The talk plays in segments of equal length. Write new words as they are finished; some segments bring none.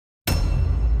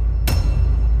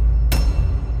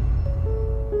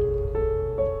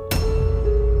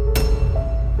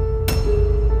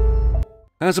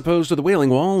as opposed to the Wailing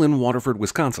Wall in Waterford,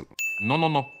 Wisconsin. No, no,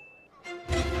 no.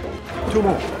 2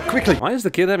 more, quickly! Why is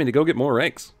the kid having to go get more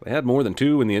eggs? They had more than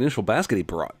 2 in the initial basket he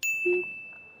brought.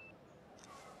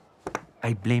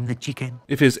 I blame the chicken.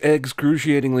 If his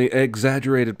excruciatingly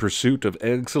exaggerated pursuit of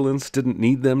excellence didn't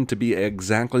need them to be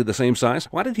exactly the same size,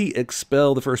 why did he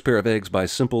expel the first pair of eggs by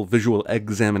simple visual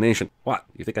examination? What,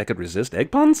 you think I could resist egg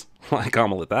puns? I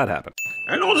can't let that happen.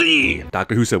 Allons-y!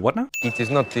 Doctor Who said what now? It is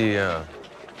not the,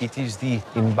 it is the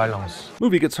imbalance.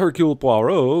 Movie gets Hercule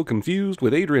Poirot confused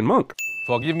with Adrian Monk.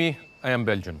 Forgive me, I am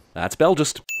Belgian. That's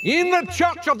Belgist. In the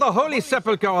Church of the Holy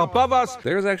Sepulchre above us,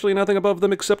 There's actually nothing above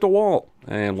them except a wall.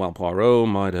 And while Poirot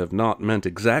might have not meant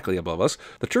exactly above us,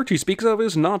 the church he speaks of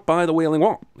is not by the Wailing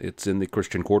Wall. It's in the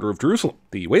Christian quarter of Jerusalem.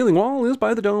 The Wailing Wall is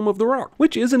by the Dome of the Rock,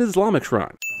 which is an Islamic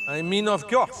shrine. I mean, of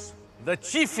course, the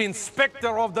Chief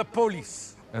Inspector of the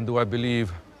Police. And do I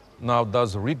believe now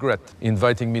does regret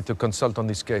inviting me to consult on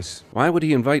this case. Why would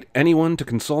he invite anyone to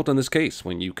consult on this case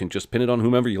when you can just pin it on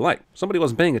whomever you like? Somebody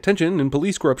wasn't paying attention in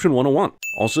Police Corruption 101.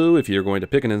 Also, if you're going to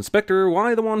pick an inspector,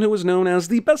 why the one who is known as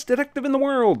the best detective in the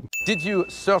world? Did you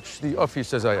search the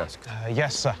office as I asked?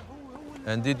 Yes, sir.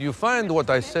 And did you find what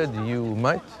I said you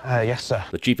might? Yes, sir.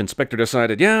 The chief inspector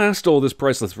decided, yeah, I stole this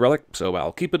priceless relic, so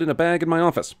I'll keep it in a bag in my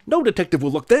office. No detective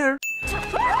will look there.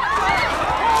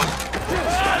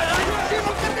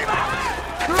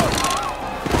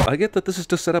 I get that this is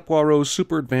to set up Poirot's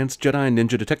super advanced Jedi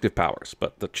ninja detective powers,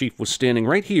 but the chief was standing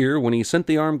right here when he sent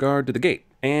the armed guard to the gate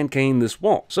and caned this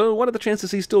wall. So what are the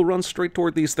chances he still runs straight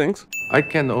toward these things? I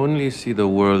can only see the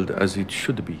world as it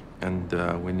should be, and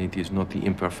when it is not, the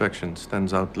imperfection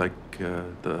stands out like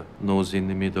the nose in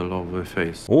the middle of a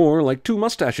face. Or like two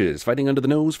mustaches fighting under the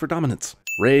nose for dominance.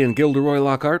 Ray and Gilderoy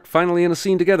Lockhart finally in a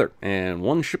scene together, and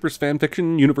one shipper's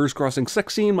fanfiction universe-crossing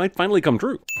sex scene might finally come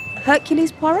true.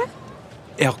 Hercules Poirot?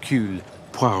 Hercule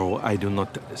Poirot, I do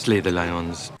not slay the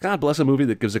lions. God bless a movie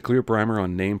that gives a clear primer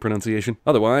on name pronunciation.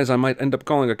 Otherwise, I might end up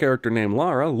calling a character named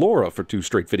Laura for 2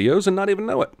 straight videos and not even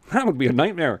know it. That would be a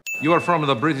nightmare. You are from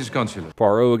the British consulate.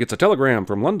 Poirot gets a telegram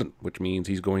from London, which means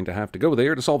he's going to have to go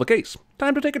there to solve a case.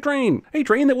 Time to take a train. A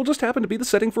train that will just happen to be the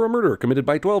setting for a murder committed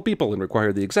by 12 people and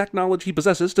require the exact knowledge he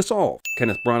possesses to solve.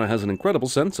 Kenneth Branagh has an incredible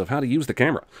sense of how to use the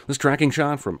camera. This tracking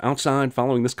shot from outside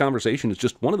following this conversation is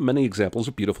just one of the many examples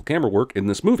of beautiful camera work in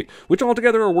this movie, which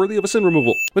altogether are worthy of a sin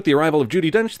removal. With the arrival of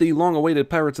Judi Dench, the long-awaited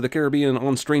Pirates of the Caribbean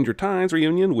on Stranger Tides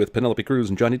reunion with Penelope Cruz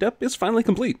and Johnny Depp is finally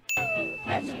complete.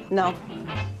 No.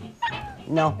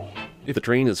 No. If the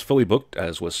train is fully booked,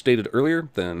 as was stated earlier,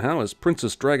 then how is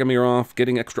Princess Dragomirov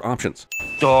getting extra options?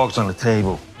 Dogs on the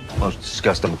table. Most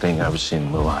disgusting thing I've ever seen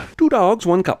in my life. 2 dogs,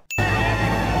 1 cup.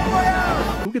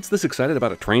 Who gets this excited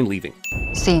about a train leaving?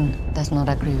 Sin does not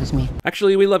agree with me.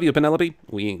 Actually, we love you, Penelope.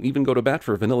 We even go to bat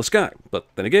for Vanilla Sky. But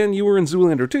then again, you were in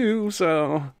Zoolander too,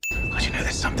 so... God, you know,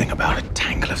 there's something about a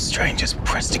tangle of strangers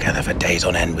pressed together for days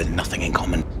on end with nothing in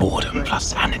common. Boredom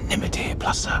plus anonymity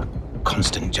plus a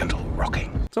constant gentle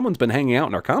rocking. Someone's been hanging out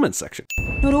in our comments section.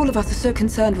 Not all of us are so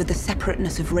concerned with the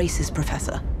separateness of races,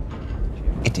 Professor.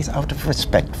 It is out of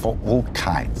respect for all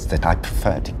kinds that I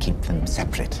prefer to keep them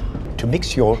separate. To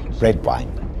mix your red wine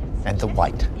and the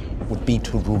white would be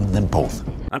to ruin them both.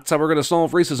 That's how we're going to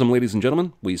solve racism, ladies and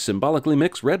gentlemen. We symbolically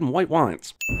mix red and white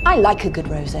wines. I like a good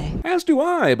rosé. As do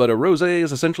I, but a rosé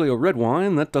is essentially a red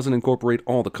wine that doesn't incorporate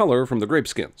all the color from the grape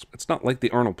skins. It's not like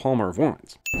the Arnold Palmer of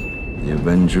wines. The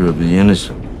Avenger of the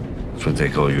Innocent. That's what they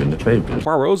call you in the papers.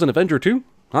 Poirot's an Avenger too?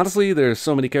 Honestly, there's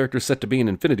so many characters set to be in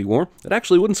Infinity War, it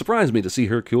actually wouldn't surprise me to see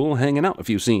Hercule hanging out a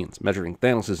few scenes, measuring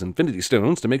Thanos' Infinity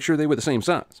Stones to make sure they were the same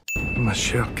size. Ma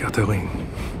chère Catherine.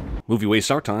 Movie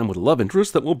wastes our time with a love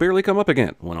interest that will barely come up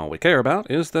again, when all we care about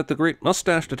is that the great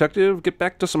mustache detective get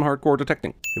back to some hardcore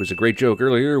detecting. It was a great joke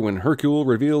earlier when Hercule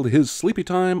revealed his sleepy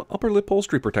time upper lip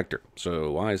upholstery protector,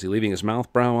 so why is he leaving his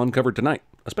mouth brow uncovered tonight?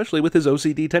 Especially with his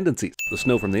OCD tendencies. The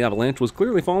snow from the avalanche was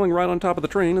clearly falling right on top of the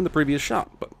train in the previous shot,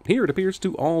 but here it appears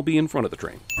to all be in front of the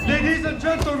train. Ladies and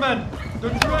gentlemen, the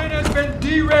train has been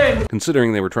derailed!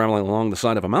 Considering they were traveling along the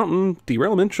side of a mountain,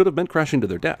 derailment should have meant crashing to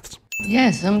their deaths.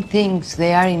 Yes, some things,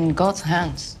 they are in God's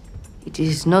hands. It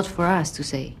is not for us to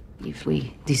say if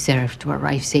we deserve to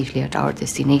arrive safely at our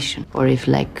destination, or if,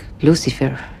 like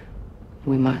Lucifer,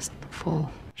 we must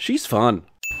fall. She's fun.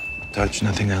 Touch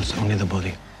nothing else, only the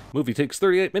body. Movie takes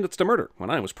 38 minutes to murder, when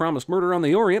I was promised murder on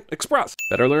the Orient Express.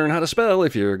 Better learn how to spell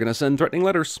if you're gonna send threatening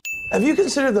letters. Have you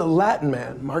considered the Latin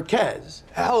man, Marquez?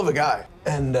 Hell of a guy.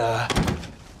 And,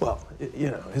 well,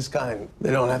 you know, his kind,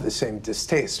 they don't have the same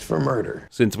distaste for murder.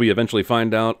 Since we eventually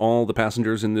find out all the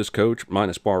passengers in this coach,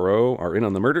 minus Poirot, are in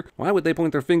on the murder, why would they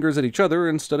point their fingers at each other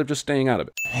instead of just staying out of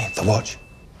it? Hey, the watch.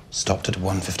 Stopped at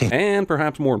 1:15. And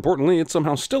perhaps more importantly, it's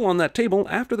somehow still on that table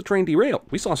after the train derailed.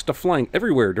 We saw stuff flying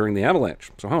everywhere during the avalanche.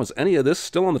 So how is any of this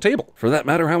still on the table? For that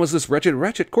matter, how is this wretched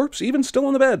Ratchet corpse even still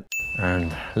on the bed?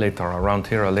 And later around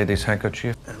here, a lady's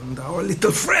handkerchief. And our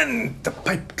little friend, the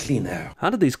pipe cleaner. How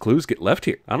did these clues get left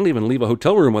here? I don't even leave a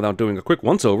hotel room without doing a quick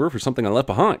once-over for something I left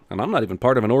behind. And I'm not even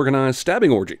part of an organized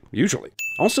stabbing orgy, usually.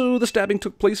 Also, the stabbing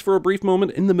took place for a brief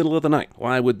moment in the middle of the night.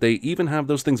 Why would they even have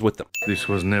those things with them? This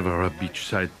was never a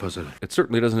beachside puzzle. It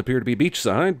certainly doesn't appear to be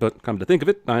beachside, but come to think of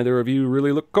it, neither of you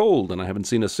really look cold, and I haven't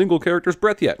seen a single character's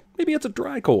breath yet. Maybe it's a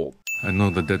dry cold. I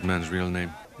know the dead man's real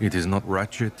name. It is not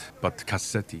Ratchet, but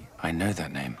Cassetti. I know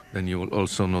that name. Then you will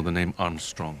also know the name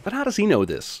Armstrong. But how does he know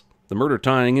this? The murder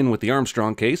tying in with the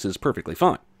Armstrong case is perfectly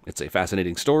fine. It's a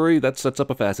fascinating story that sets up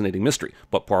a fascinating mystery,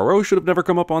 but Poirot should have never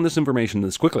come up on this information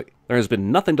this quickly. There has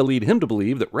been nothing to lead him to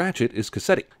believe that Ratchet is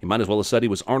Cassetti. He might as well have said he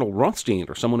was Arnold Rothstein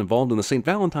or someone involved in the St.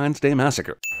 Valentine's Day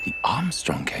Massacre. The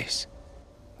Armstrong case?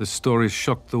 The story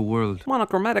shocked the world.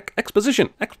 Monochromatic exposition.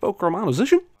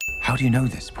 Expochromatosition? How do you know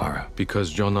this, Poirot?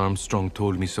 Because John Armstrong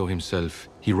told me so himself.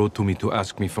 He wrote to me to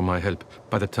ask me for my help.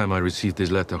 By the time I received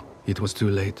his letter, it was too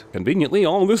late. Conveniently,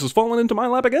 all of this has fallen into my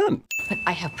lap again. But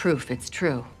I have proof it's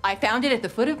true. I found it at the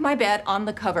foot of my bed on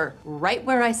the cover, right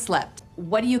where I slept.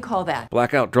 What do you call that?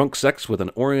 Blackout drunk sex with an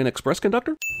Orient Express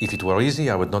conductor? If it were easy,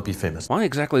 I would not be famous. Why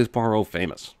exactly is Poirot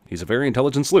famous? He's a very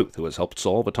intelligent sleuth who has helped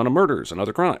solve a ton of murders and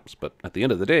other crimes, but at the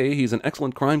end of the day, he's an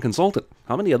excellent crime consultant.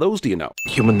 How many of those do you know?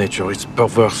 Human nature is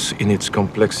perverse in its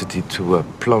complexity. To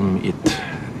plumb it,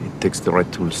 it takes the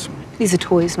right tools. These are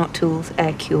toys, not tools.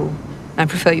 Air cool. I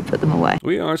prefer you put them away.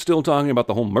 We are still talking about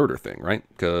the whole murder thing, right?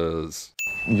 Because...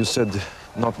 You said,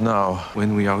 not now.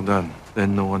 When we are done,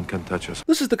 then no one can touch us.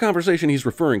 This is the conversation he's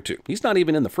referring to. He's not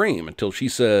even in the frame until she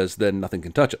says, then nothing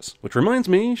can touch us. Which reminds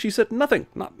me, she said nothing,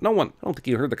 not no one. I don't think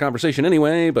you heard the conversation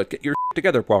anyway, but get your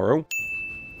together, Poirot.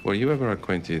 Were you ever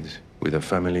acquainted with a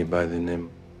family by the name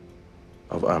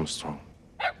of Armstrong?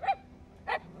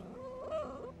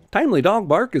 Timely dog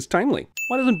bark is timely.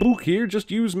 Why doesn't Book here just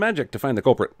use magic to find the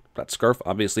culprit? That scarf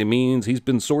obviously means he's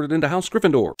been sorted into House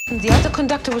Gryffindor. The other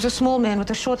conductor was a small man with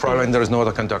a short... Fräulein, there is no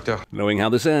other conductor. Knowing how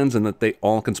this ends and that they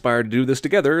all conspire to do this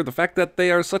together, the fact that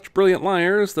they are such brilliant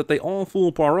liars that they all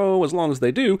fool Poirot as long as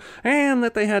they do, and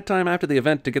that they had time after the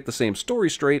event to get the same story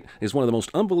straight is one of the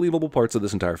most unbelievable parts of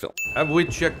this entire film. Have we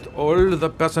checked all the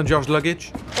passengers'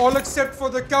 luggage? All except for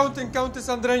the Count and Countess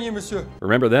Andrenia, monsieur.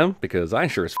 Remember them? Because I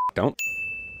sure as don't.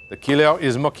 The killer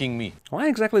is mocking me. Why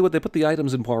exactly would they put the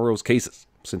items in Poirot's cases?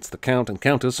 Since the Count and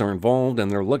Countess are involved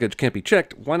and their luggage can't be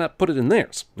checked, why not put it in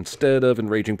theirs, instead of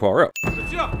enraging Poirot?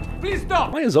 Monsieur, please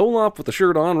stop! Why is Olaf with the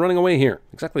shirt on running away here?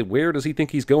 Exactly where does he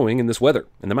think he's going in this weather,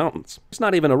 in the mountains? There's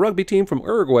not even a rugby team from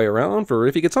Uruguay around for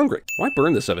if he gets hungry. Why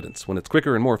burn this evidence when it's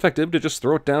quicker and more effective to just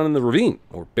throw it down in the ravine,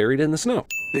 or bury it in the snow?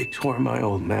 They tore my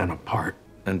old man apart.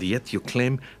 And yet you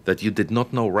claim that you did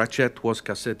not know Ratchet was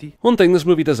Cassetti? One thing this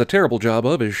movie does a terrible job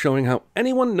of is showing how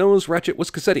anyone knows Ratchet was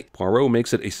Cassetti. Poirot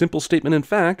makes it a simple statement in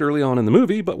fact early on in the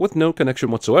movie, but with no connection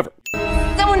whatsoever.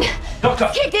 Someone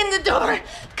kick in the door!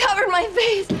 Cover my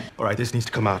face! Alright, this needs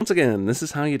to come out. Once again, this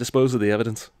is how you dispose of the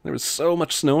evidence. There was so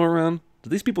much snow around. Do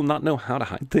these people not know how to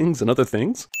hide things and other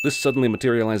things? This suddenly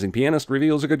materializing pianist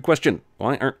reveals a good question.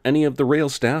 Why aren't any of the rail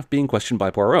staff being questioned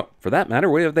by Poirot? For that matter,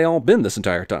 where have they all been this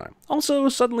entire time? Also,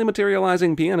 suddenly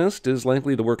materializing pianist is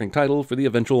likely the working title for the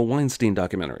eventual Weinstein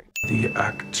documentary. The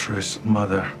actress'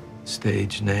 mother,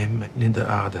 stage name Linda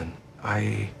Arden.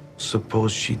 I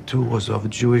suppose she too was of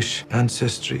Jewish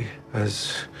ancestry,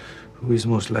 as who is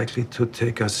most likely to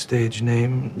take a stage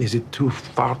name? Is it too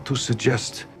far to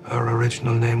suggest her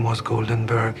original name was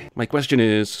Goldenberg? My question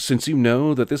is, since you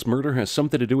know that this murder has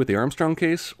something to do with the Armstrong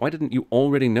case, why didn't you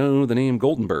already know the name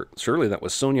Goldenberg? Surely that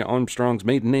was Sonia Armstrong's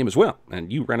maiden name as well,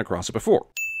 and you ran across it before.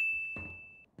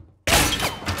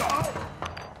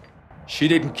 She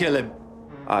didn't kill him.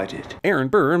 I did. Aaron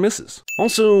Burr misses.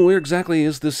 Also, where exactly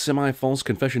is this semi-false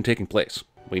confession taking place?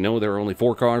 We know there are only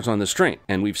 4 cars on this train,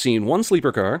 and we've seen 1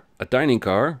 sleeper car, a dining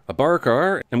car, a bar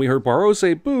car, and we heard Poirot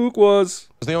say Book was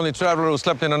The only traveler who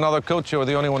slept in another coach, or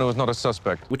the only one who was not a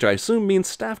suspect. Which I assume means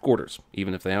staff quarters,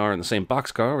 even if they are in the same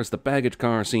boxcar as the baggage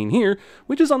car seen here,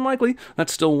 which is unlikely.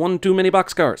 That's still 1 too many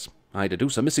boxcars. I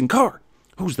deduce a missing car.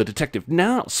 Who's the detective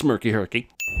now, Smirky Herky?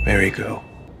 Mary, go.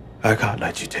 I can't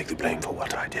let you take the blame for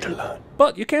what I did alone.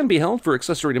 But you can be held for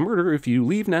accessory to murder if you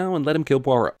leave now and let him kill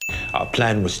Poirot. Our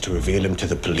plan was to reveal him to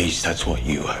the police, that's what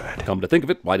you heard. Come to think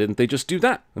of it, why didn't they just do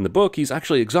that? In the book, he's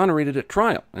actually exonerated at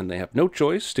trial, and they have no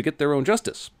choice to get their own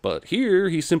justice. But here,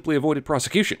 he simply avoided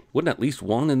prosecution. Wouldn't at least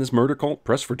one in this murder cult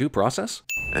press for due process?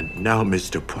 And now,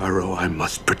 Mr. Poirot, I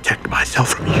must protect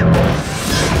myself from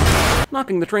you.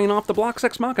 knocking the train off the blocks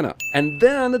ex machina, and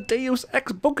then a deus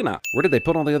ex machina. Where did they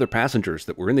put all the other passengers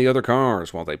that were in the other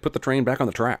cars while they put the train back on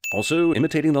the track? Also,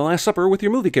 imitating the Last Supper with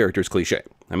your movie characters cliche.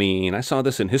 I mean, I saw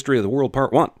this in History of the World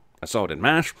Part 1. I saw it in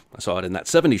MASH. I saw it in that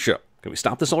 70s show. Can we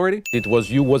stop this already? It was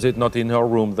you, was it not, in her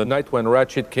room the night when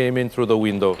Ratchet came in through the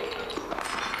window?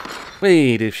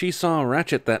 Wait, if she saw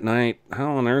Ratchet that night,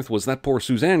 how on earth was that poor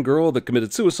Suzanne girl that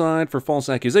committed suicide for false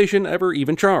accusation ever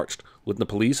even charged? Wouldn't the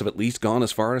police have at least gone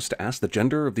as far as to ask the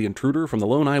gender of the intruder from the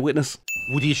lone eyewitness?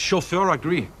 Would his chauffeur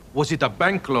agree? Was it a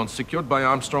bank loan secured by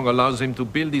Armstrong allows him to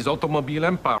build his automobile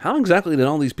empire? How exactly did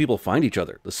all these people find each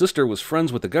other? The sister was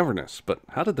friends with the governess, but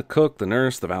how did the cook, the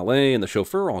nurse, the valet, and the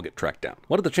chauffeur all get tracked down?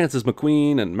 What are the chances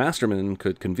McQueen and Masterman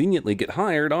could conveniently get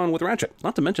hired on with Ratchet?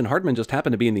 Not to mention Hardman just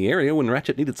happened to be in the area when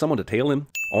Ratchet needed someone to tail him.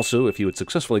 Also, if you had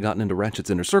successfully gotten into Ratchet's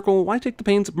inner circle, why take the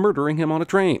pains of murdering him on a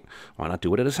train? Why not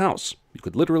do it at his house? You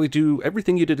could literally do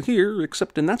everything you did here,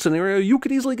 except in that scenario, you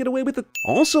could easily get away with it.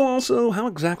 Also, how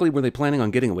exactly were they planning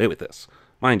on getting away with this?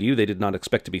 Mind you, they did not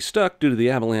expect to be stuck due to the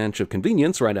avalanche of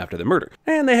convenience right after the murder,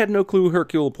 and they had no clue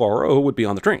Hercule Poirot would be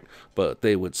on the train, but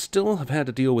they would still have had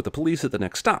to deal with the police at the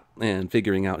next stop, and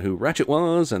figuring out who Ratchet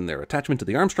was and their attachment to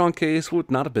the Armstrong case would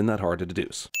not have been that hard to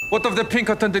deduce. What of the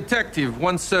Pinkerton detective?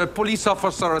 Once a police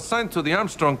officer assigned to the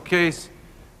Armstrong case,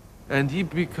 and he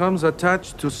becomes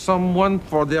attached to someone,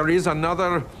 for there is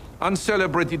another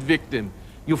uncelebrated victim.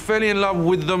 You fell in love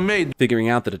with the maid. Figuring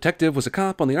out the detective was a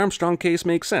cop on the Armstrong case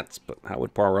makes sense, but how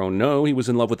would Poirot know he was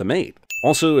in love with the maid?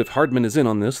 Also, if Hardman is in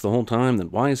on this the whole time, then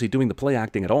why is he doing the play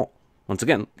acting at all? Once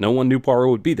again, no one knew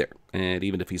Poirot would be there, and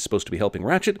even if he's supposed to be helping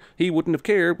Ratchet, he wouldn't have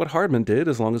cared what Hardman did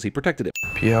as long as he protected him.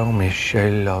 Pierre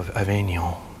Michel of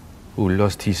Avignon, who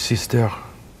lost his sister,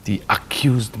 the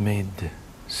accused maid,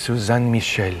 Suzanne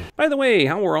Michel. By the way,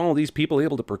 how were all these people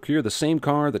able to procure the same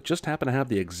car that just happened to have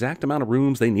the exact amount of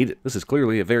rooms they needed? This is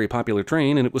clearly a very popular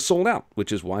train, and it was sold out,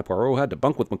 which is why Poirot had to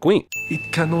bunk with McQueen.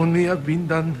 It can only have been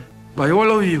done by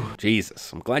all of you.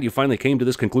 Jesus, I'm glad you finally came to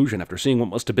this conclusion after seeing what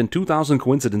must have been 2,000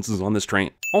 coincidences on this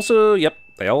train. Also, yep,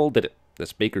 they all did it.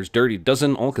 This baker's dirty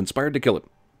dozen all conspired to kill him.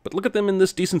 But look at them in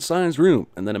this decent-sized room,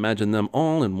 and then imagine them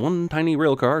all in one tiny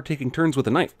rail car taking turns with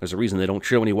a knife. There's a reason they don't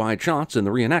show any wide shots in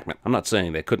the reenactment. I'm not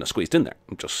saying they couldn't have squeezed in there.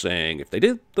 I'm just saying if they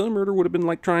did, the murder would have been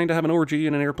like trying to have an orgy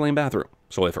in an airplane bathroom.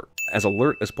 So as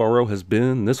alert as Poirot has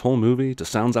been this whole movie to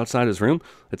sounds outside his room,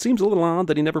 it seems a little odd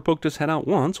that he never poked his head out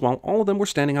once while all of them were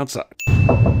standing outside.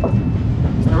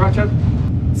 Mr. Ratchet?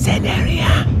 Scenario.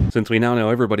 Since we now know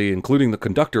everybody, including the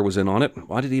conductor, was in on it,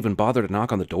 why did he even bother to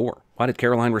knock on the door? Why did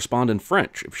Caroline respond in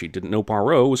French if she didn't know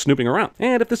Poirot was snooping around?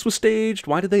 And if this was staged,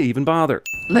 why did they even bother?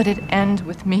 Let it end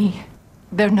with me.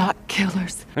 They're not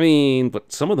killers. I mean,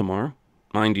 but some of them are.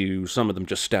 Mind you, some of them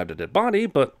just stabbed a dead body,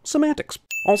 but semantics.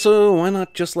 Also, why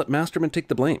not just let Masterman take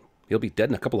the blame? He'll be dead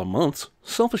in a couple of months.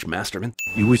 Selfish Masterman.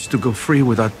 You wish to go free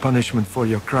without punishment for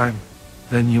your crime?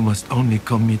 Then you must only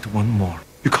commit one more.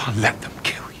 You can't let them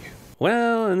kill you.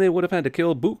 Well, and they would have had to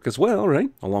kill Book as well,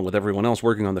 right? Along with everyone else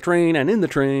working on the train and in the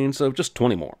train, so just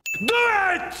 20 more. Do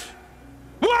it!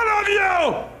 One of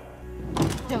you!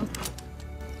 Don't.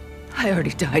 I already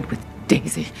died with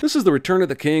Daisy. This is the return of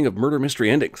the king of murder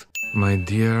mystery endings. My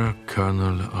dear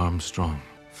Colonel Armstrong,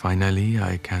 finally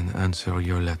I can answer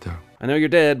your letter. I know you're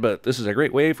dead, but this is a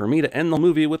great way for me to end the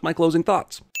movie with my closing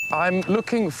thoughts. I'm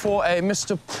looking for a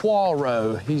Mr.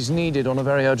 Poirot. He's needed on a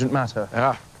very urgent matter.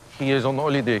 Ah, he is on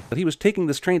holiday. But he was taking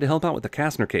this train to help out with the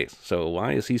Kastner case, so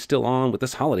why is he still on with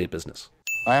this holiday business?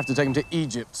 I have to take him to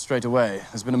Egypt straight away.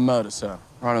 There's been a murder, sir,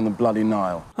 right on the bloody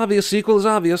Nile. Obvious sequel is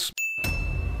obvious.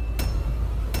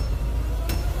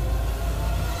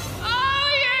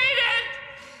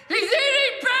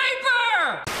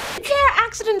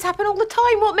 Accidents happen all the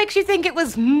time. What makes you think it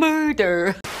was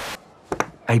murder?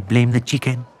 I blame the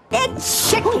chicken.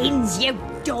 It's chickens, you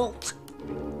dolt!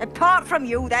 Apart from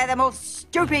you, they're the most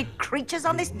stupid creatures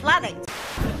on this planet.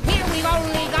 Here we've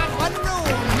only got one rule.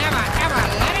 Never, ever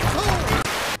let it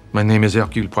cool. My name is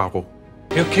Hercule Poirot.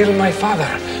 You killed my father.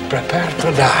 Prepare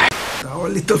to die. Our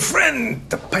little friend,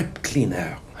 the pipe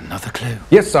cleaner. Another clue.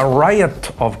 Yes, a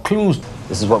riot of clues.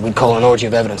 This is what we'd call an orgy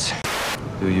of evidence.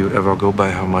 Do you ever go by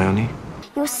Hermione?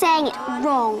 You're saying it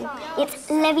wrong. It's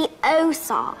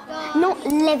Leviosa, not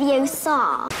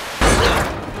Leviosa.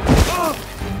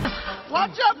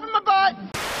 Watch out for my butt.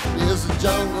 There's a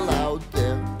jungle out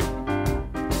there.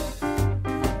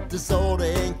 Disorder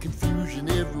and confusion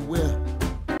everywhere.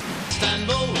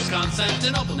 Istanbul was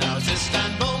Constantinople. Now it's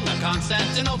Istanbul, not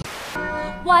Constantinople.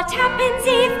 What happens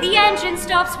if the engine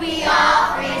stops? We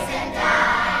all freeze and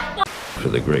die. For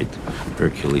the great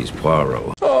Hercules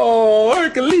Poirot. Oh,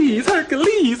 Hercules,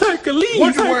 Hercules, Hercules,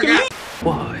 What's Hercules.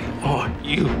 Why are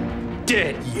you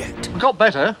dead yet. Got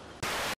better.